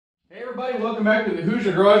Hey everybody, welcome back to the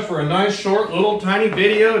Hoosier Garage for a nice short little tiny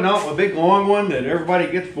video, not a big long one that everybody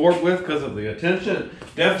gets bored with because of the attention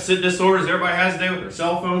deficit disorders everybody has today with their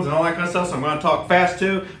cell phones and all that kind of stuff, so I'm going to talk fast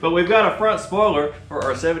too. But we've got a front spoiler for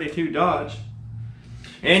our 72 Dodge.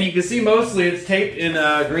 And you can see mostly it's taped in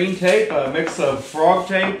green tape, a mix of frog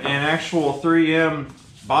tape and actual 3M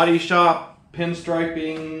body shop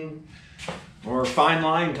pinstriping or fine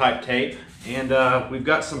line type tape. And we've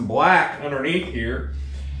got some black underneath here.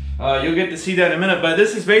 You'll get to see that in a minute, but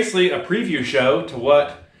this is basically a preview show to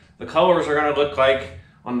what the colors are going to look like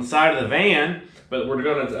on the side of the van, but we're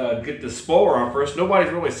going to get the spoiler on first.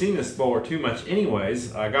 Nobody's really seen this spoiler too much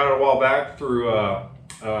anyways. I got it a while back through a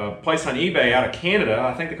place on eBay out of Canada.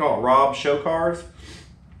 I think they call it Rob Show Cars.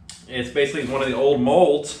 It's basically one of the old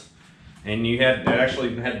molds, and I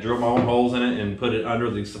actually had to drill my own holes in it and put it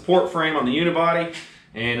under the support frame on the unibody,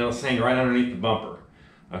 and it'll hang right underneath the bumper.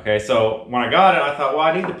 Okay, so when I got it, I thought, well,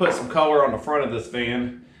 I need to put some color on the front of this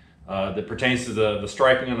van that pertains to the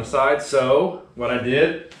striping on the side. So what I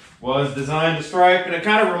did was design the stripe, and it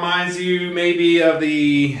kind of reminds you maybe of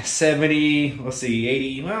the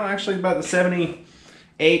 80, well, actually about the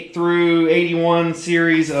 78 through 81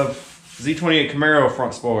 series of Z28 Camaro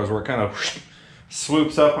front spoilers, where it kind of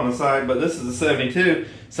swoops up on the side, but this is a 72,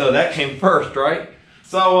 so that came first, right?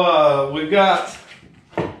 So we've got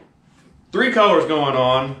three colors going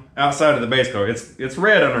on outside of the base color. It's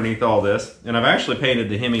red underneath all this, and I've actually painted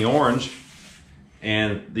the Hemi orange,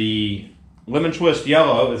 and the Lemon Twist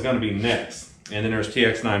yellow is going to be next. And then there's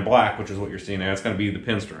TX9 black, which is what you're seeing now. It's going to be the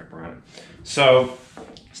pinstripe around it. So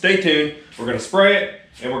stay tuned. We're going to spray it,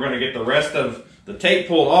 and we're going to get the rest of the tape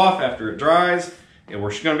pulled off after it dries. And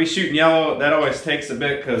we're going to be shooting yellow. That always takes a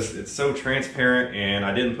bit because it's so transparent, and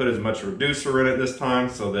I didn't put as much reducer in it this time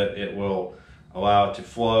so that it will allow it to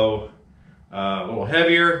flow a little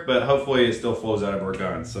heavier, but hopefully it still flows out of our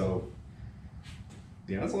gun. So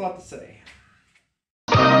yeah, that's a lot to say.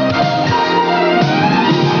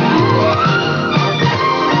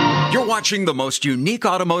 You're watching the most unique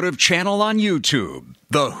automotive channel on YouTube,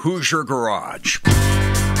 the Hoosier Garage.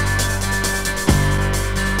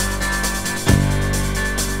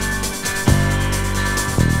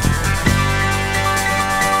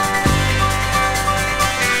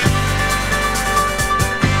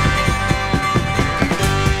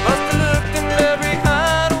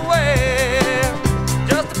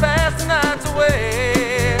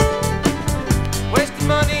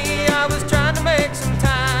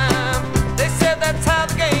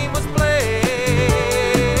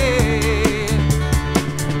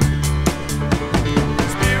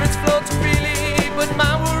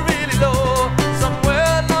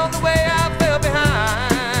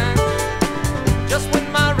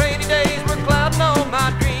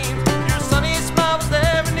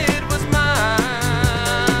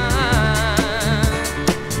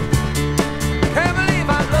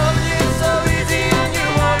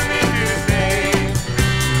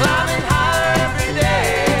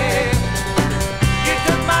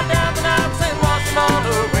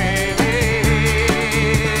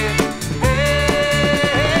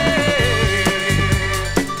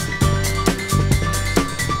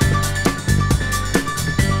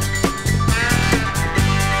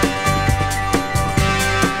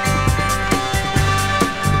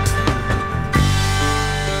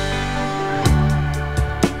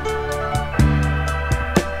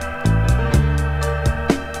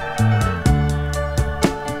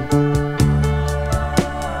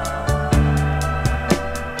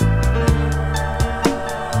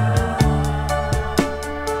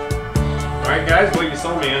 Guys, well, you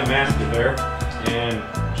saw me unmask it there, and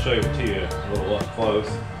I'll show it to you a little up close.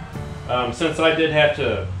 Since I did have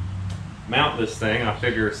to mount this thing, I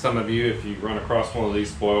figure some of you, if you run across one of these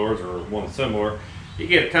spoilers or one similar, you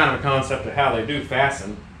get kind of a concept of how they do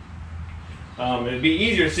fasten. It'd be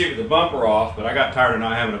easier to see it with the bumper off, but I got tired of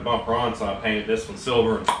not having a bumper on, so I painted this one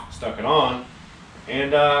silver and stuck it on.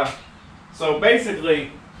 And so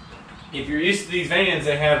basically, if you're used to these vans,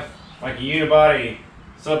 they have like a unibody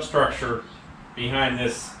substructure behind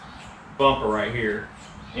this bumper right here,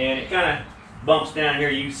 and it kind of bumps down here.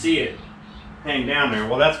 You see it hang down there.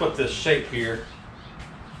 Well, that's what this shape here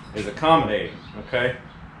is accommodating. Okay,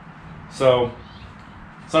 so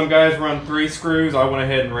some guys run 3 screws. I went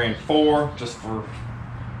ahead and ran 4 just for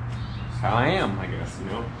how I am, I guess, you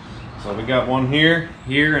know. So we got one here,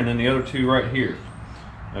 and then the other 2 right here.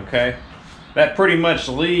 Okay, that pretty much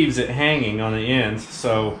leaves it hanging on the ends.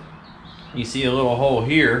 So you see a little hole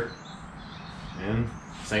here, and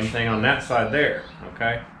same thing on that side there.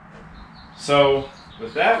 Okay, so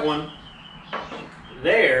with that one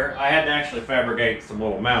there, I had to actually fabricate some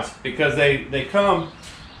little mounts because they come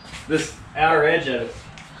this outer edge of it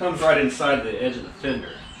comes right inside the edge of the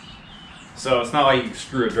fender. So it's not like you can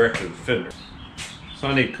screw it directly to the fender. So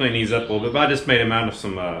I need to clean these up a little bit, but I just made them out of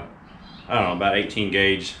some, I don't know, about 18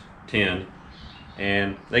 gauge tin.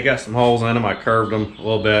 And they got some holes in them. I curved them a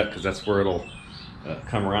little bit because that's where it'll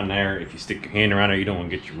come around there. If you stick your hand around there, you don't want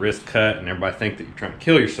to get your wrist cut and everybody think that you're trying to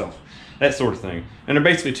kill yourself. That sort of thing. And they're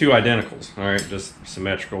basically two identicals, all right, just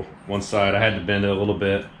symmetrical. One side, I had to bend it a little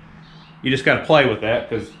bit. You just got to play with that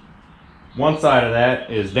because one side of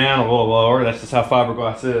that is down a little lower. That's just how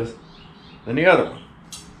fiberglass is. Than the other one.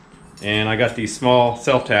 And I got these small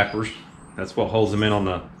self-tappers. That's what holds them in on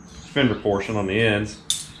the fender portion on the ends.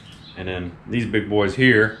 And then these big boys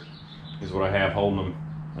here is what I have holding them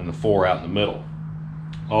in the four out in the middle.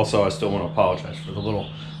 Also, I still want to apologize for the little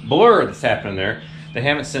blur that's happening there. They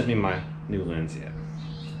haven't sent me my new lens yet.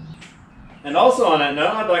 And also on that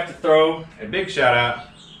note, I'd like to throw a big shout out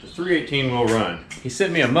to 318 Will Run. He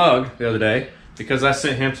sent me a mug the other day because I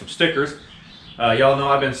sent him some stickers. Y'all know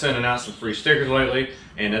I've been sending out some free stickers lately,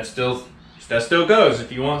 and that still goes.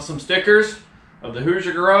 If you want some stickers of the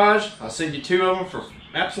Hoosier Garage, I'll send you 2 of them for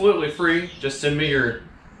absolutely free. Just send me your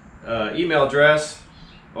email address,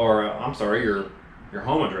 or I'm sorry, your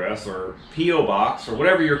home address, or P.O. box, or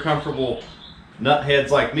whatever you're comfortable nutheads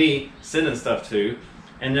like me sending stuff to,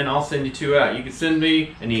 and then I'll send you 2 out. You can send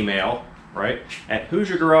me an email, right, at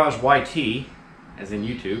HoosierGarageYT, as in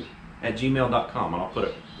YouTube, at gmail.com, and I'll put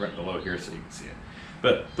it right below here so you can see it.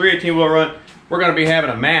 But 318 Will Run, we're going to be having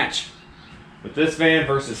a match with this van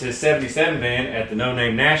versus his 77 van at the No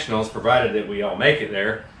Name Nationals, provided that we all make it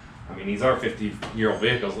there. I mean, these are 50-year-old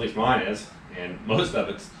vehicles, at least mine is, and most of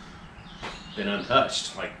it's been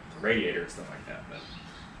untouched, like the radiator and stuff like that, but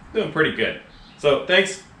doing pretty good. So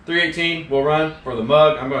thanks 318 Will Run for the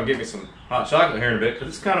mug. I'm going to get me some hot chocolate here in a bit because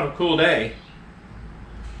it's kind of a cool day.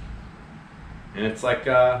 And it's like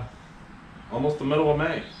almost the middle of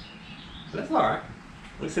May. But that's alright.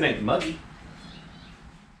 At least it ain't muggy.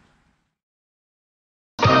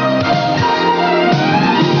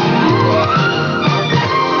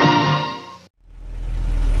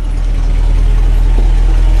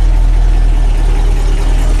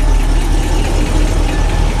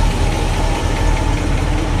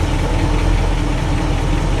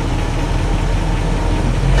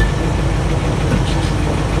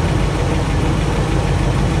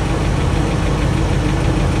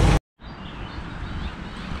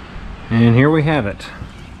 And here we have it.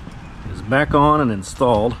 It's back on and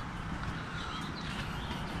installed.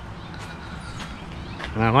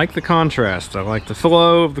 And I like the contrast. I like the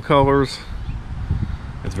flow of the colors.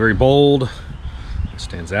 It's very bold. It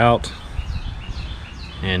stands out.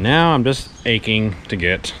 And now I'm just aching to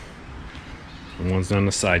get the ones down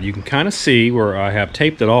the side. You can kind of see where I have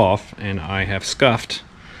taped it off and I have scuffed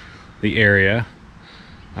the area.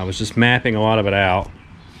 I was just mapping a lot of it out.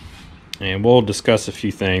 And we'll discuss a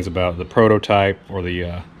few things about the prototype or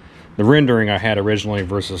the rendering I had originally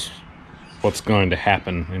versus what's going to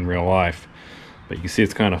happen in real life. But you can see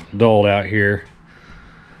it's kind of dulled out here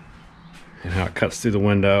and how it cuts through the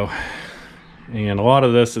window. And a lot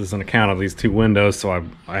of this is an account of these 2 windows, so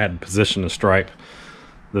I had to position the stripe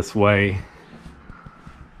this way,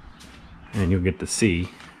 and you'll get to see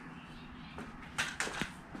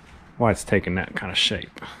why it's taking that kind of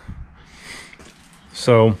shape.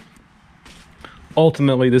 So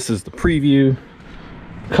ultimately, this is the preview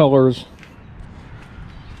colors.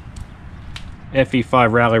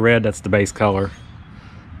 FE5 Rally Red, that's the base color.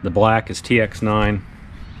 The black is TX9.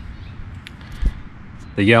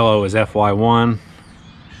 The yellow is FY1.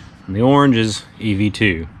 And the orange is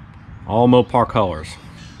EV2. All Mopar colors.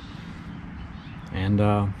 And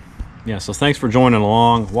yeah, so thanks for joining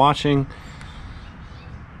along, watching.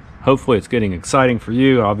 Hopefully it's getting exciting for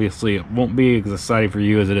you. Obviously it won't be as exciting for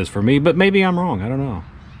you as it is for me, but maybe I'm wrong, I don't know.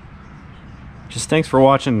 Just thanks for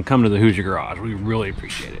watching and come to the Hoosier Garage. We really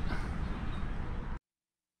appreciate it.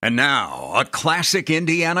 And now, a classic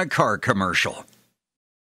Indiana car commercial.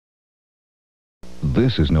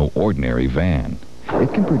 This is no ordinary van.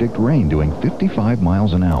 It can predict rain doing 55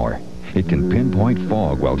 miles an hour. It can pinpoint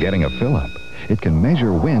fog while getting a fill-up. It can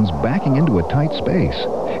measure winds backing into a tight space.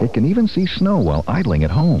 It can even see snow while idling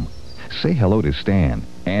at home. Say hello to Stan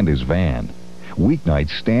and his van.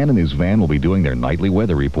 Weeknights, Stan and his van will be doing their nightly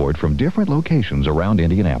weather report from different locations around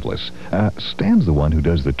Indianapolis. Stan's the one who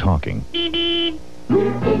does the talking. Indiana's